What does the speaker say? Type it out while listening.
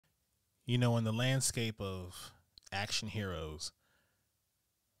You know, in the landscape of action heroes,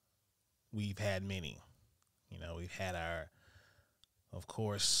 we've had many. You know, we've had of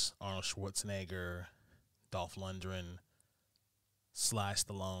course, Arnold Schwarzenegger, Dolph Lundgren, Sly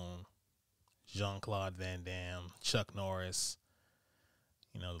Stallone, Jean-Claude Van Damme, Chuck Norris.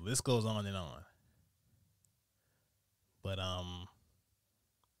 You know, the list goes on and on. But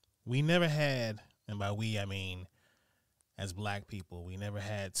we never had, and by we I mean as black people, we never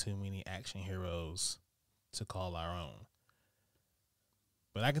had too many action heroes to call our own.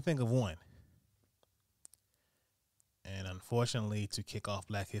 But I can think of one. And unfortunately, to kick off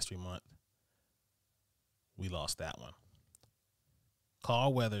Black History Month, we lost that one.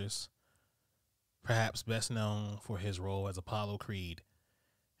 Carl Weathers, perhaps best known for his role as Apollo Creed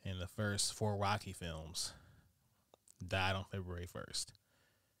in the first 4 Rocky films, died on February 1st.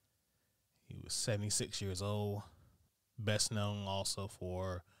 He was 76 years old, best known also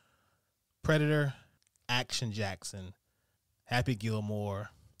for Predator, Action Jackson, Happy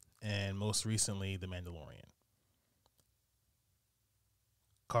Gilmore, and most recently, The Mandalorian.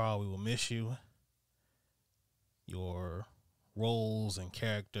 Carl, we will miss you. Your roles and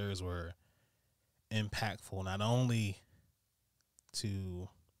characters were impactful not only to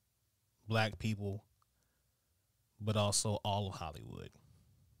black people, but also all of Hollywood.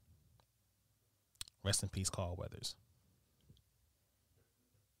 Rest in peace, Carl Weathers.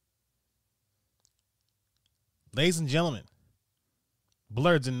 Ladies and gentlemen,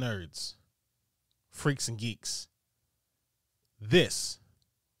 blurs and nerds, freaks and geeks, this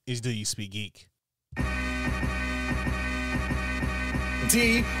is Do You Speak Geek?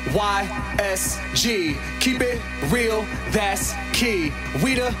 DYSG, keep it real, that's key.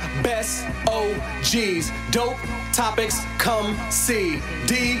 We the best OGs, dope topics, come see.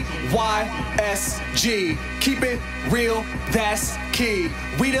 DYSG, keep it real, that's key.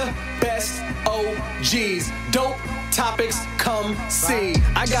 We the best OGs, dope topics, come see.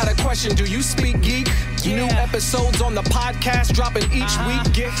 I got a question, do you speak geek? New episodes on the podcast dropping each week.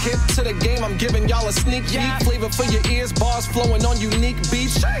 Get hip to the game, I'm giving y'all a sneak peek. Flavor for your ears, bars flowing on unique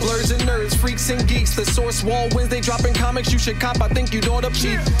beats. Blurs and nerds, freaks and geeks. The Source Wall Wednesday dropping comics. You should cop, I think you'd ought to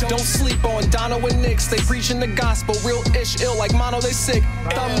peep. Don't sleep on Dono and Nix. They preaching the gospel, real ish, ill like mono, they sick.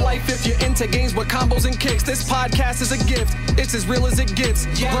 Thumb life if you're into games with combos and kicks. This podcast is a gift, it's as real as it gets.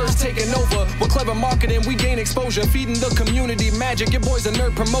 Blurs taking over, with clever marketing we gain exposure. Feeding the community magic, your boy's a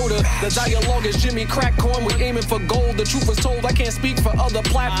nerd promoter. The dialogue is Jimmy Crack Corn, we aiming for gold. The truth was told, I can't speak for other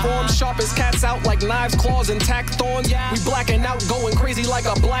platforms. Sharp as cats out like knives, claws, and tack thorns. We blacking out, going crazy like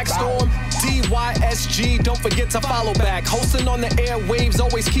a black storm. DYSG, don't forget to follow back. Hosting on the airwaves,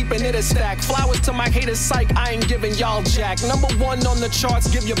 always keeping it a stack. Flowers to my haters, psych, I ain't giving y'all jack. #1 on the charts,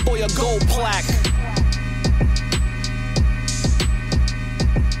 give your boy a gold plaque.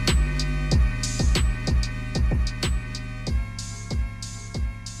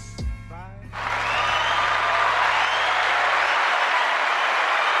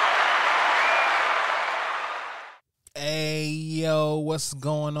 Yo, what's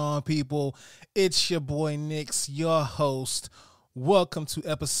going on, people? It's your boy Nix, your host. Welcome to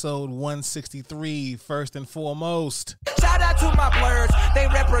episode 163, first and foremost. Shout out to my blurs, they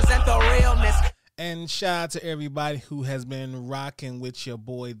represent the realness. And shout out to everybody who has been rocking with your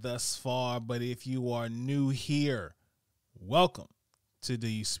boy thus far. But if you are new here, welcome to Do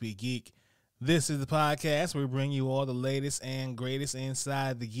You Speak Geek? This is the podcast where we bring you all the latest and greatest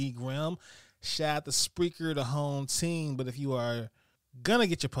inside the geek realm. Shout out to Spreaker, the home team. But if you are gonna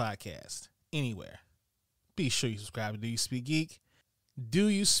get your podcast anywhere, be sure you subscribe to Do You Speak Geek.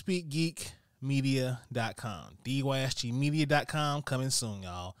 DoYouSpeakGeekMedia.com. DYSGmedia.com coming soon,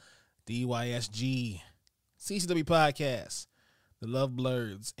 y'all. DYSG, CCW Podcast, The Love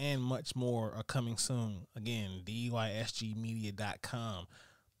Blurs, and much more are coming soon. Again, DYSGmedia.com.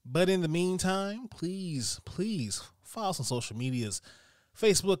 But in the meantime, please follow us on social medias.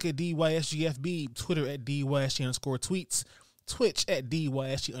 Facebook at DYSGFB, Twitter at DYSG_tweets, Twitch at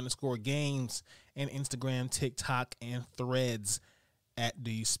DYSG_games, and Instagram, TikTok, and Threads at Do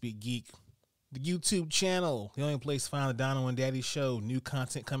You Speak Geek. The YouTube channel, the only place to find the Dono and Daddy show. New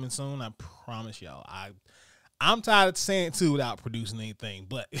content coming soon, I promise y'all. I'm tired of saying it too without producing anything,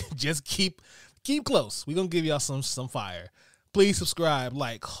 but just keep close. We're going to give y'all some fire. Please subscribe,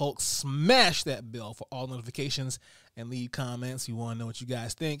 like, Hulk, smash that bell for all notifications, and leave comments. You want to know what you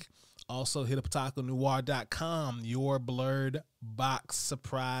guys think. Also, hit up OtakuNoir.com, your blurred box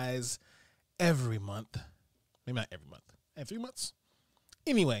surprise every month. Maybe not every month. Every 3 months.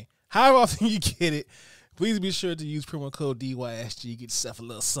 Anyway, however often you get it, please be sure to use promo code DYSG. Get yourself a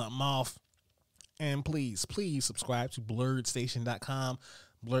little something off. And please subscribe to blurredstation.com.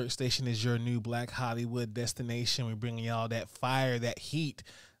 Blurred Station is your new Black Hollywood destination. We're bringing y'all that fire, that heat.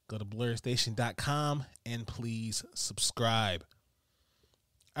 Go to blurredstation.com and please subscribe.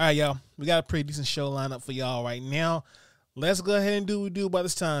 All right, y'all. We got a pretty decent show lined up for y'all right now. Let's go ahead and do what we do by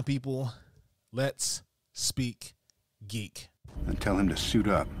this time, people. Let's speak geek. And tell him to suit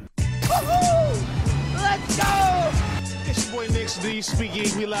up. Woohoo! Let's go! It's your boy Nick's D. Speak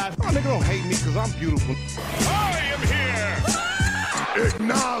Geek. We live. Oh, nigga don't hate me because I'm beautiful. I am here!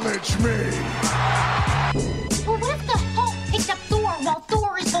 Acknowledge me! Well, what if the Hulk picks up Thor while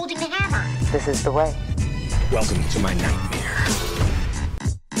Thor is holding the hammer? This is the way. Welcome to my nightmare.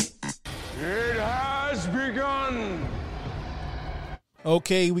 It has begun!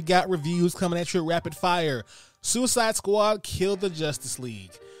 Okay, we got reviews coming at you at rapid fire. Suicide Squad killed the Justice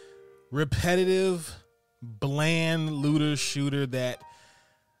League. Repetitive, bland looter shooter that,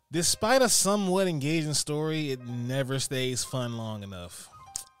 despite a somewhat engaging story, it never stays fun long enough.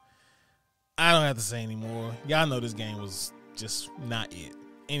 I don't have to say anymore. Y'all know this game was just not it.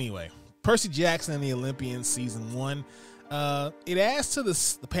 Anyway, Percy Jackson and the Olympians Season 1. It adds to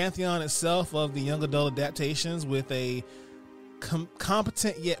the pantheon itself of the young adult adaptations with a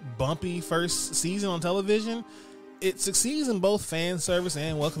competent yet bumpy first season on television. It succeeds in both fan service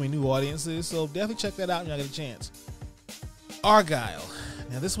and welcoming new audiences, so definitely check that out when y'all get a chance. Argyle.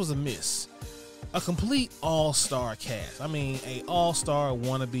 Now this was a miss. A complete all-star cast. I mean, a all-star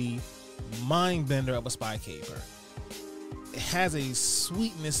wannabe mind-bender of a spy caper. It has a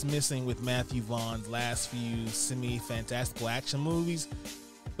sweetness missing with Matthew Vaughn's last few semi-fantastical action movies,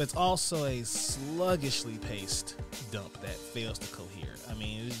 but it's also a sluggishly paced dump that fails to cohere. I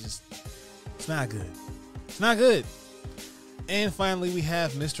mean, it's not good. It's not good. And finally, we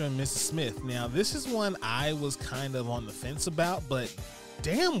have Mr. and Mrs. Smith. Now, this is one I was kind of on the fence about, but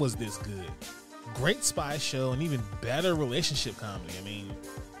damn was this good. Great spy show and even better relationship comedy. I mean,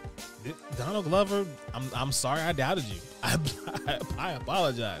 Donald Glover, I'm sorry I doubted you. I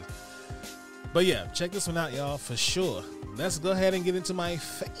apologize. But yeah, check this one out, y'all, for sure. Let's go ahead and get into my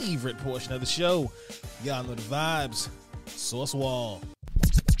favorite portion of the show. Y'all know the vibes. Source Wall.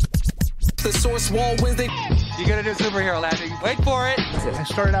 The Source Wall Wednesday. You're gonna do superhero landing. Wait for it. I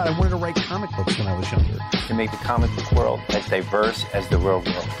started out, I wanted to write comic books when I was younger. To make the comic book world as diverse as the real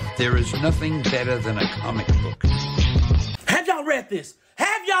world. There is nothing better than a comic book. Have y'all read this?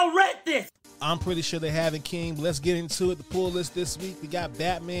 Have y'all read this? I'm pretty sure they haven't, King, but let's get into it. The pull list this week, we got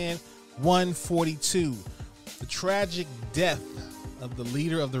Batman 142. The tragic death of the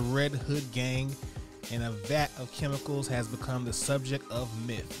leader of the Red Hood gang in a vat of chemicals has become the subject of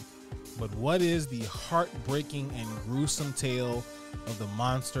myth. But what is the heartbreaking and gruesome tale of the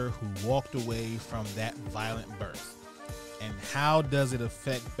monster who walked away from that violent birth? And how does it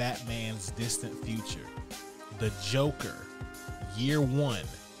affect Batman's distant future? The Joker, Year 1,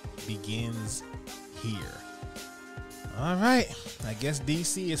 begins here. All right, I guess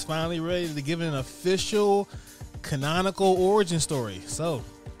DC is finally ready to give it an official canonical origin story. So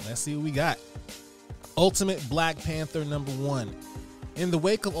let's see what we got. Ultimate Black Panther #1. In the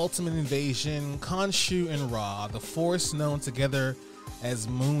wake of Ultimate Invasion, Khonshu and Ra, the force known together as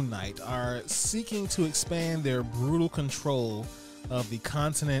Moon Knight, are seeking to expand their brutal control of the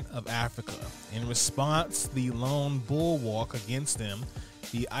continent of Africa. In response, the lone bulwark against them,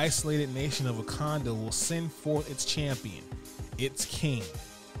 the isolated nation of Wakanda, will send forth its champion, its king,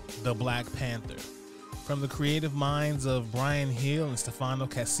 the Black Panther. From the creative minds of Brian Hill and Stefano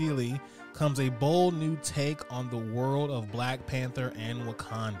Casilli comes a bold new take on the world of Black Panther and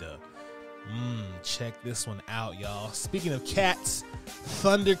Wakanda. Check this one out, y'all. Speaking of cats,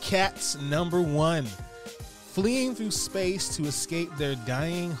 Thundercats #1. Fleeing through space to escape their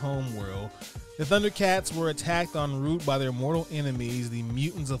dying homeworld, the Thundercats were attacked en route by their mortal enemies, the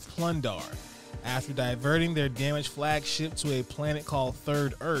mutants of Plundar. After diverting their damaged flagship to a planet called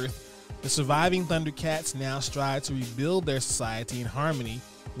Third Earth, the surviving Thundercats now strive to rebuild their society in harmony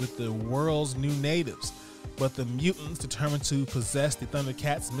with the world's new natives. But the mutants, determined to possess the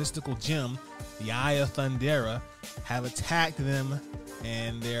Thundercats' mystical gem, the Eye of Thundera, have attacked them,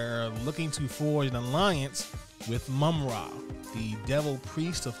 and they're looking to forge an alliance with Mum-Ra, the devil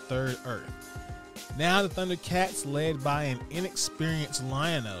priest of Third Earth. Now the Thundercats, led by an inexperienced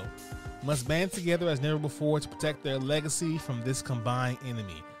Lion-O, must band together as never before to protect their legacy from this combined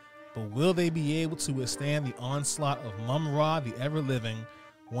enemy. But will they be able to withstand the onslaught of Mum-Ra, the ever-living,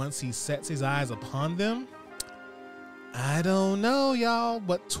 once he sets his eyes upon them? I don't know, y'all,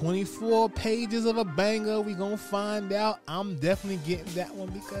 but 24 pages of a banger. We gonna find out. I'm definitely getting that one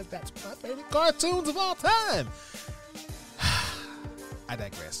because that's my favorite cartoons of all time. I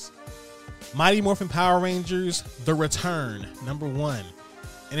digress. Mighty Morphin Power Rangers, The Return, #1.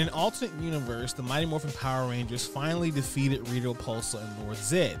 In an alternate universe, the Mighty Morphin Power Rangers finally defeated Rita Repulsa and Lord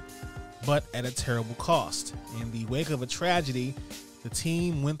Zed, but at a terrible cost. In the wake of a tragedy, the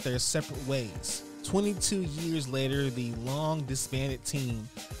team went their separate ways. 22 years later, the long disbanded team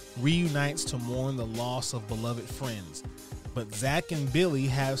reunites to mourn the loss of beloved friends. But Zack and Billy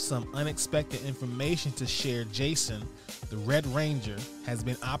have some unexpected information to share. Jason, the Red Ranger, has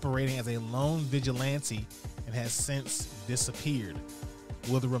been operating as a lone vigilante and has since disappeared.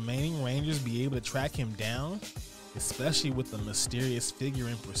 Will the remaining Rangers be able to track him down, especially with the mysterious figure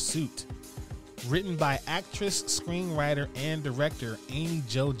in pursuit? Written by actress, screenwriter, and director Amy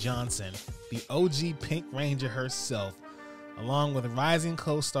Jo Johnson, the OG Pink Ranger herself, along with rising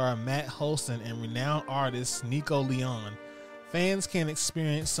co-star Matt Holston and renowned artist Nico Leon, fans can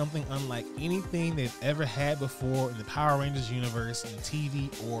experience something unlike anything they've ever had before in the Power Rangers universe in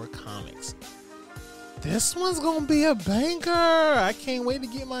TV or comics. This one's gonna be a banker. I can't wait to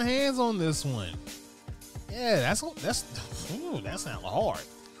get my hands on this one. Yeah, that sounds hard.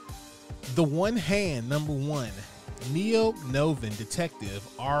 The One Hand number 1. Neo-Novan detective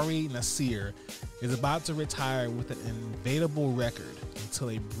Ari Nasir is about to retire with an invadable record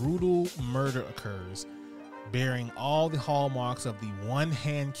until a brutal murder occurs, bearing all the hallmarks of the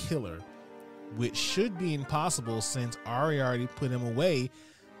one-hand killer, which should be impossible since Ari already put him away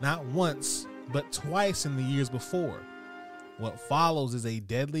not once, but twice in the years before. What follows is a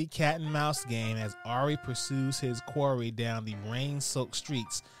deadly cat and mouse game as Ari pursues his quarry down the rain-soaked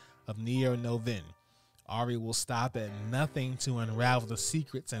streets of Neo-Novan. Ari will stop at nothing to unravel the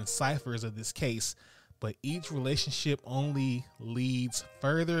secrets and ciphers of this case, but each relationship only leads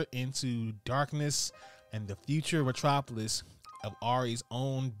further into darkness and the future metropolis of Ari's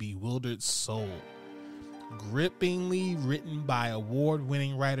own bewildered soul. Grippingly written by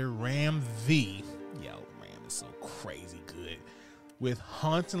award-winning writer Ram V. Yo, Ram is so crazy good. With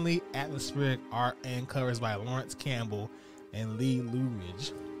hauntingly atmospheric art and covers by Lawrence Campbell and Lee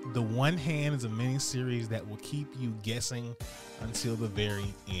Luridge, The One Hand is a miniseries that will keep you guessing until the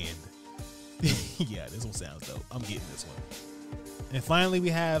very end. Yeah, this one sounds dope. I'm getting this one. And finally, we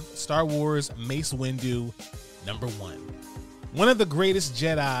have Star Wars Mace Windu number 1. One of the greatest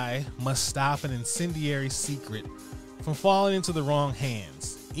Jedi must stop an incendiary secret from falling into the wrong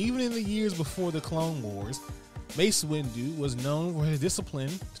hands. Even in the years before the Clone Wars, Mace Windu was known for his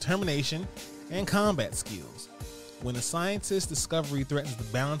discipline, determination, and combat skills. When a scientist's discovery threatens the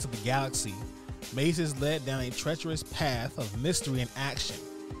balance of the galaxy, Mace is led down a treacherous path of mystery and action.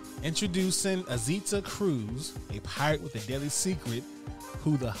 Introducing Azita Cruz, a pirate with a deadly secret,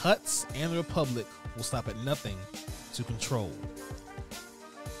 who the Hutts and the Republic will stop at nothing to control.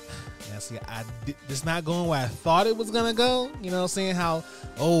 Now, see, this is not going where I thought it was gonna go. You know what I'm saying? How,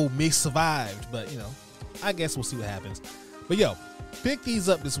 Mace survived, but I guess we'll see what happens. But yo, pick these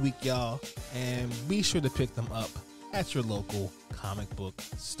up this week, y'all, and be sure to pick them up at your local comic book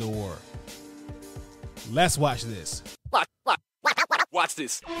store. Let's watch this. Watch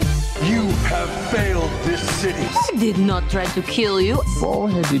this. You have failed this city. I did not try to kill you.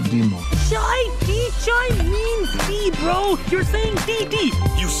 Ball-headed demon. Chai means D, bro. You're saying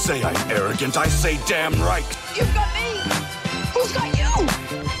DD. You say I'm arrogant, I say damn right. You've got me. Who's got you?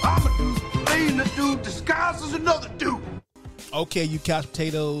 I'm a dude playing the dude disguised as another dude. Okay, you couch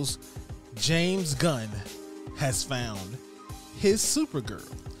potatoes, James Gunn has found his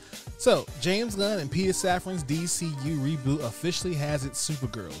Supergirl. So, James Gunn and Peter Safran's DCU reboot officially has its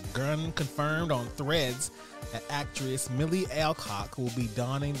Supergirl. Gunn confirmed on Threads that actress Millie Alcock will be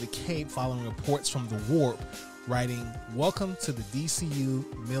donning the cape following reports from The Warp, writing, "Welcome to the DCU,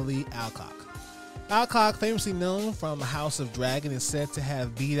 Millie Alcock." Alcock, famously known from House of Dragon, is said to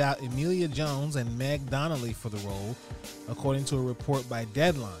have beat out Emilia Jones and Meg Donnelly for the role, according to a report by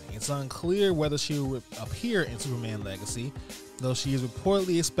Deadline. It's unclear whether she will appear in Superman Legacy, though she is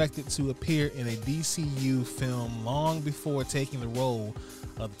reportedly expected to appear in a DCU film long before taking the role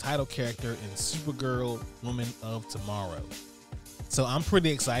of the title character in Supergirl, Woman of Tomorrow. So I'm pretty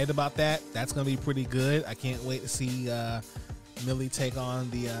excited about that. That's going to be pretty good. I can't wait to see Millie take on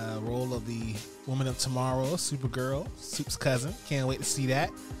the role of the Woman of Tomorrow, Supergirl, Soup's cousin. Can't wait to see that.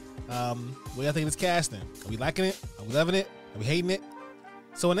 What do y'all think of this casting? Are we liking it? Are we loving it? Are we hating it?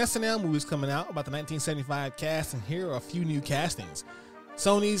 So an SNL movie is coming out about the 1975 cast, and here are a few new castings.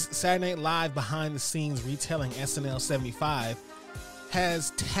 Sony's Saturday Night Live behind-the-scenes retelling SNL 75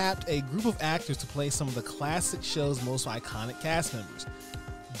 has tapped a group of actors to play some of the classic show's most iconic cast members.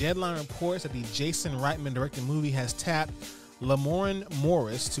 Deadline reports that the Jason Reitman-directed movie has tapped Lamorne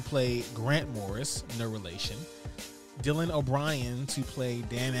Morris to play Grant Morris, no relation, Dylan O'Brien to play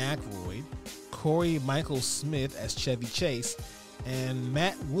Dan Aykroyd, Corey Michael Smith as Chevy Chase, and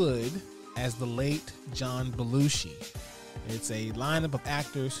Matt Wood as the late John Belushi. It's a lineup of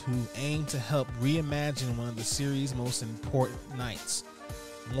actors who aim to help reimagine one of the series' most important nights.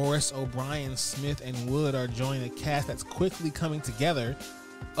 Morris, O'Brien, Smith, and Wood are joining a cast that's quickly coming together.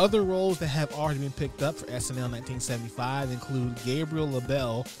 Other roles that have already been picked up for SNL 1975 include Gabriel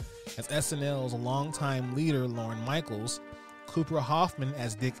LaBelle as SNL's longtime leader Lorne Michaels, Cooper Hoffman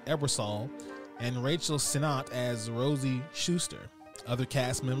as Dick Ebersol, and Rachel Sennott as Rosie Schuster. Other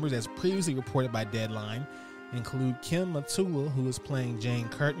cast members, as previously reported by Deadline, include Kim Matula, who is playing Jane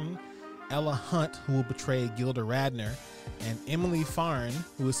Curtin, Ella Hunt, who will portray Gilda Radner, and Emily Farn,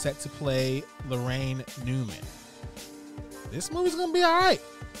 who is set to play Lorraine Newman. This movie's gonna be all right.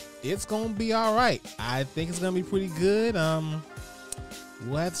 It's gonna be all right. I think it's gonna be pretty good.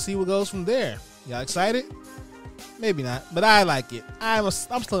 We'll have to see what goes from there. Y'all excited? Maybe not, but I like it. I'm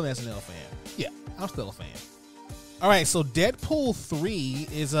still an SNL fan. Yeah, I'm still a fan. All right, so Deadpool 3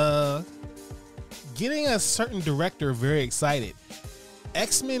 is getting a certain director very excited.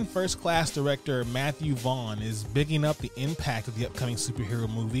 X-Men First Class director Matthew Vaughn is bigging up the impact of the upcoming superhero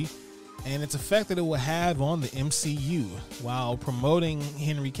movie and its effect that it will have on the MCU, while promoting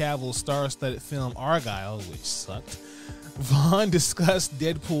Henry Cavill's star-studded film Argylle, which sucked. Vaughn discussed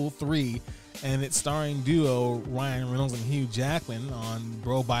Deadpool 3 and its starring duo Ryan Reynolds and Hugh Jackman on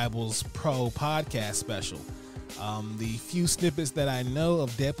Bro Bible's Pro podcast special. The few snippets that I know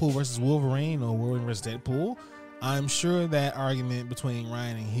of Deadpool versus Wolverine or Wolverine versus Deadpool, I'm sure that argument between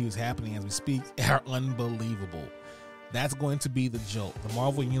Ryan and Hugh is happening as we speak, are unbelievable. That's going to be the jolt. The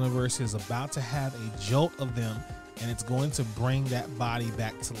Marvel Universe is about to have a jolt of them, and it's going to bring that body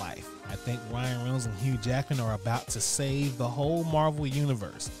back to life. I think Ryan Reynolds and Hugh Jackman are about to save the whole Marvel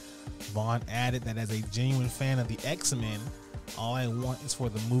Universe. Vaughn added that as a genuine fan of the X-Men, all I want is for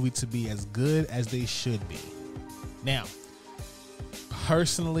the movie to be as good as they should be. Now,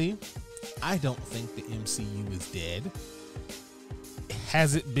 personally, I don't think the MCU is dead.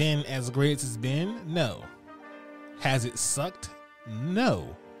 Has it been as great as it's been? No. Has it sucked?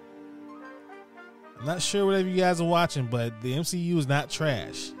 No. I'm not sure whatever you guys are watching, but the MCU is not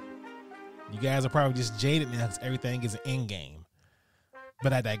trash. You guys are probably just jaded now because everything is an endgame.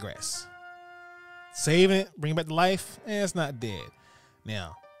 But I digress. Saving it, bring it back to life, it's not dead.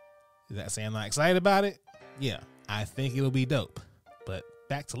 Now, is that saying I'm not excited about it? Yeah, I think it'll be dope. But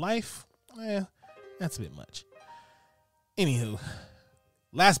back to life? That's a bit much. Anywho,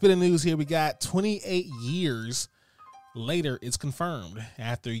 last bit of news here. We got 28 years later, it's confirmed.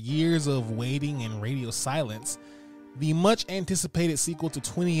 After years of waiting and radio silence, the much anticipated sequel to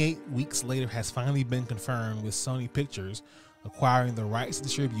 28 Weeks Later has finally been confirmed, with Sony Pictures acquiring the rights to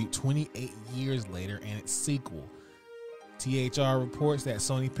distribute 28 Years Later and its sequel. THR reports that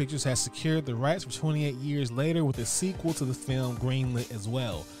Sony Pictures has secured the rights for 28 Years Later, with a sequel to the film greenlit as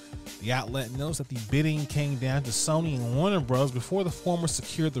well. The outlet notes that the bidding came down to Sony and Warner Bros. Before the former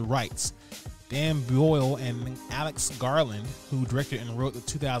secured the rights. Dan Boyle and Alex Garland, who directed and wrote the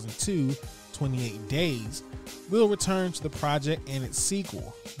 2002 28 Days, will return to the project and its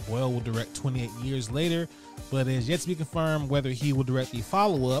sequel. Boyle will direct 28 Years Later, but it is yet to be confirmed whether he will direct the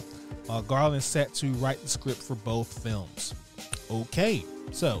follow-up, while Garland is set to write the script for both films. Okay,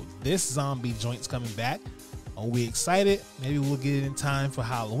 so this zombie joint's coming back. Are we excited? Maybe we'll get it in time for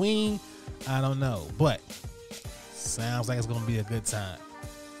Halloween. I don't know, but sounds like it's going to be a good time.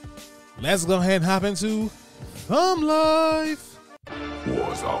 Let's go ahead and hop into Thumb Life.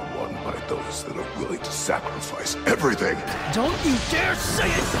 Wars are won by those that are willing to sacrifice everything. Don't you dare say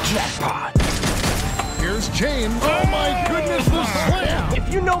it! Jackpot! Here's James. Oh my goodness, the slam!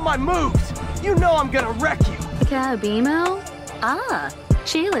 If you know my moves, you know I'm gonna wreck you. Kabimo? Ah,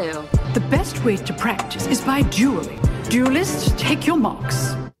 Chilu. The best way to practice is by dueling. Duelists, take your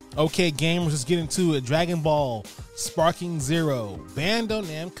marks. Okay, gamers, let's get into it. Dragon Ball Sparking Zero. Bandai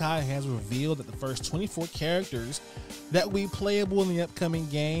Namco has revealed that the first 24 characters that will be playable in the upcoming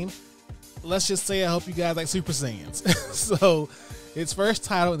game, let's just say I hope you guys like Super Saiyans. So, its first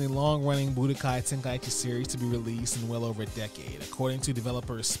title in the long-running Budokai Tenkaichi series to be released in well over a decade. According to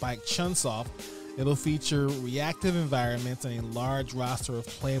developer Spike Chunsoft, it'll feature reactive environments and a large roster of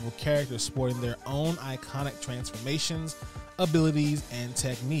playable characters sporting their own iconic transformations, abilities, and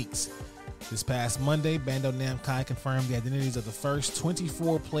techniques. This past Monday, Bandai Namco confirmed the identities of the first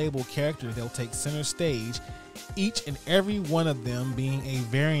 24 playable characters that will take center stage, each and every one of them being a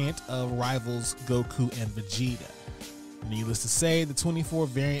variant of rivals Goku and Vegeta. Needless to say, the 24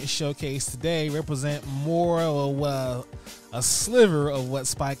 variants showcased today represent more of a sliver of what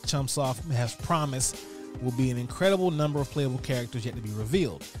Spike Chunsoft has promised will be an incredible number of playable characters yet to be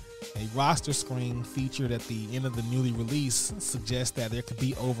revealed. A roster screen featured at the end of the newly released suggests that there could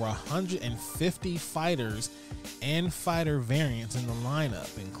be over 150 fighters and fighter variants in the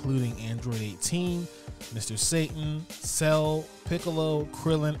lineup, including Android 18, Mr. Satan, Cell, Piccolo,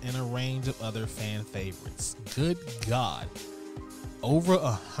 Krillin, and a range of other fan favorites. Good God. Over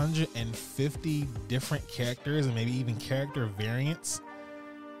 150 different characters and maybe even character variants.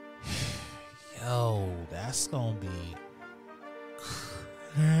 Yo, that's gonna be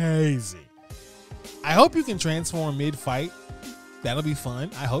crazy. I hope you can transform mid-fight. That'll be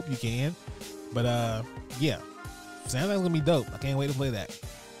fun. I hope you can. But yeah, sounds like it's gonna be dope. I can't wait to play that.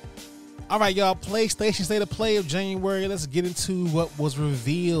 All right, y'all. PlayStation State of Play of January. Let's get into what was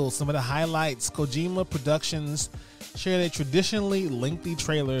revealed. Some of the highlights. Kojima Productions shared a traditionally lengthy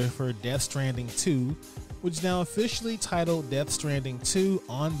trailer for Death Stranding 2, which is now officially titled Death Stranding 2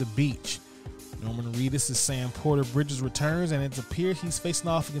 On the Beach. Norman Reedus' Sam Porter Bridges returns, and it appears he's facing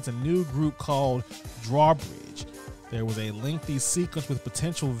off against a new group called Drawbridge. There was a lengthy sequence with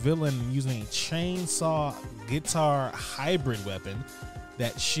potential villain using a chainsaw guitar hybrid weapon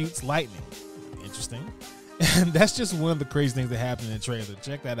that shoots lightning. Interesting. And that's just one of the crazy things that happened in the trailer.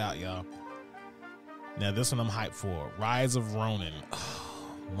 Check that out, y'all. Now, this one I'm hyped for. Rise of Ronin,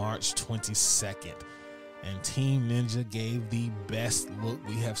 March 22nd. And Team Ninja gave the best look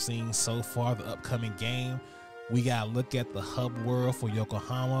we have seen so far. The upcoming game, we got to look at the hub world for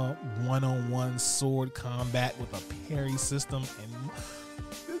Yokohama, one-on-one sword combat with a parry system. And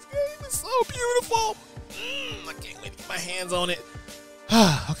this game is so beautiful. I can't wait to get my hands on it.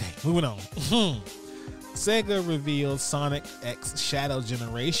 Okay, moving on. Sega revealed Sonic X Shadow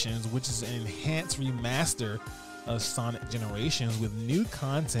Generations, which is an enhanced remaster of Sonic Generations with new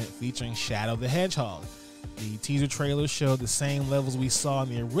content featuring Shadow the Hedgehog. The teaser trailer showed the same levels we saw in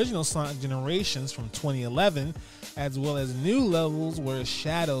the original Sonic Generations from 2011, as well as new levels where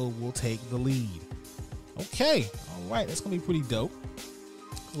Shadow will take the lead. Okay, all right, that's going to be pretty dope.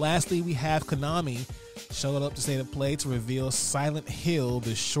 Lastly, we have Konami showed up to State of Play to reveal Silent Hill: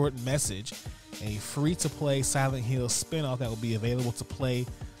 The Short Message, a free-to-play Silent Hill spinoff that will be available to play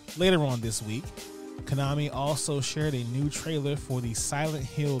later on this week. Konami also shared a new trailer for the Silent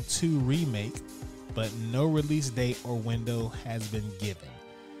Hill 2 remake, but no release date or window has been given.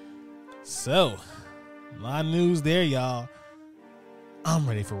 So, a lot of news there, y'all. I'm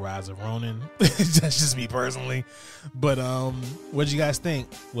ready for Rise of Ronin. That's just me personally. But what did you guys think?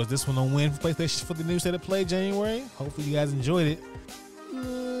 Was this one a win for PlayStation for the new State of Play January? Hopefully you guys enjoyed it.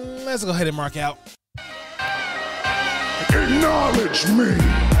 Let's go ahead and mark out. Acknowledge me.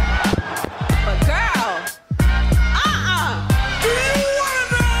 But girl, do you want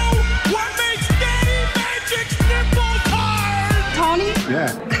to know what makes Daddy Magic's nipples hard? Tony?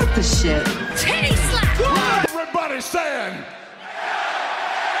 Yeah. Cut the shit. Titty slap! What everybody saying?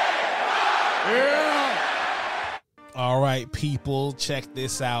 Yeah. All right, people, check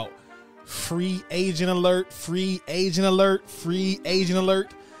this out. Free agent alert, free agent alert, free agent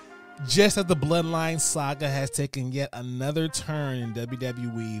alert. Just as the Bloodline saga has taken yet another turn in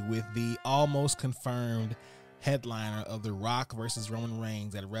WWE with the almost confirmed headliner of The Rock versus Roman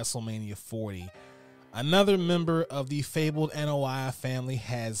Reigns at WrestleMania 40, another member of the fabled NOI family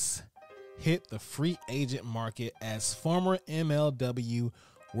has hit the free agent market as former MLW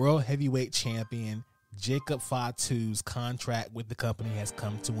World Heavyweight Champion Jacob Fatu's contract with the company has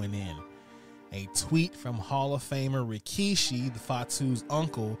come to an end. A tweet from Hall of Famer Rikishi, the Fatu's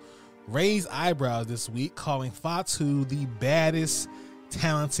uncle, raised eyebrows this week, calling Fatu the baddest,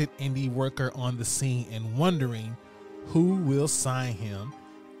 talented indie worker on the scene and wondering who will sign him,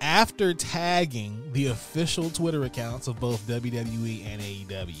 after tagging the official Twitter accounts of both WWE and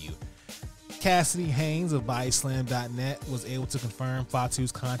AEW. Cassidy Haynes of BodySlam.net was able to confirm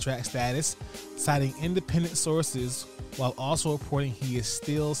Fatu's contract status, citing independent sources, while also reporting he is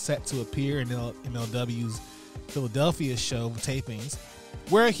still set to appear in MLW's Philadelphia show tapings,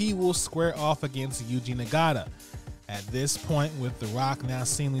 where he will square off against Yuji Nagata. At this point, with The Rock now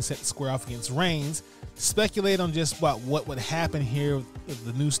seemingly set to square off against Reigns, to speculate on just what would happen here with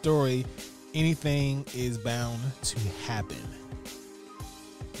the new story, anything is bound to happen.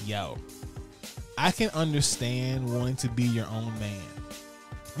 Yo, I can understand wanting to be your own man.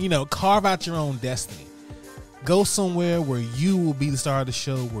 You know, carve out your own destiny. Go somewhere where you will be the star of the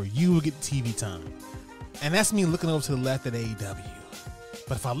show, where you will get the TV time. And that's me looking over to the left at AEW.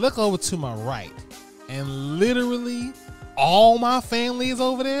 But if I look over to my right, and literally all my family is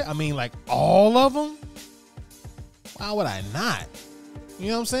over there, I mean like all of them, why would I not? You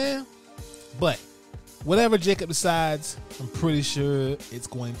know what I'm saying? But whatever Jacob decides, I'm pretty sure it's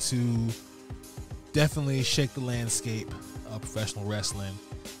going to definitely shake the landscape of professional wrestling.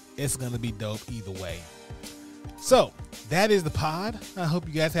 It's going to be dope either way. So that is the pod. I hope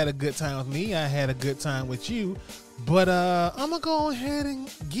you guys had a good time with me. I had a good time with you. But I'm going to go ahead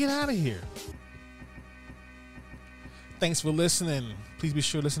and get out of here. Thanks for listening. Please be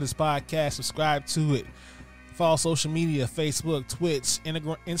sure to listen to this podcast. Subscribe to it. Follow social media, Facebook, Twitch,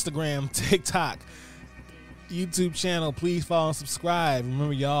 Instagram, TikTok, YouTube channel. Please follow and subscribe.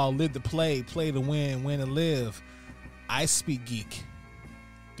 Remember, y'all, live to play to win, win to live. I speak geek.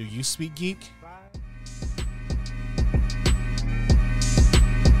 Do you speak geek?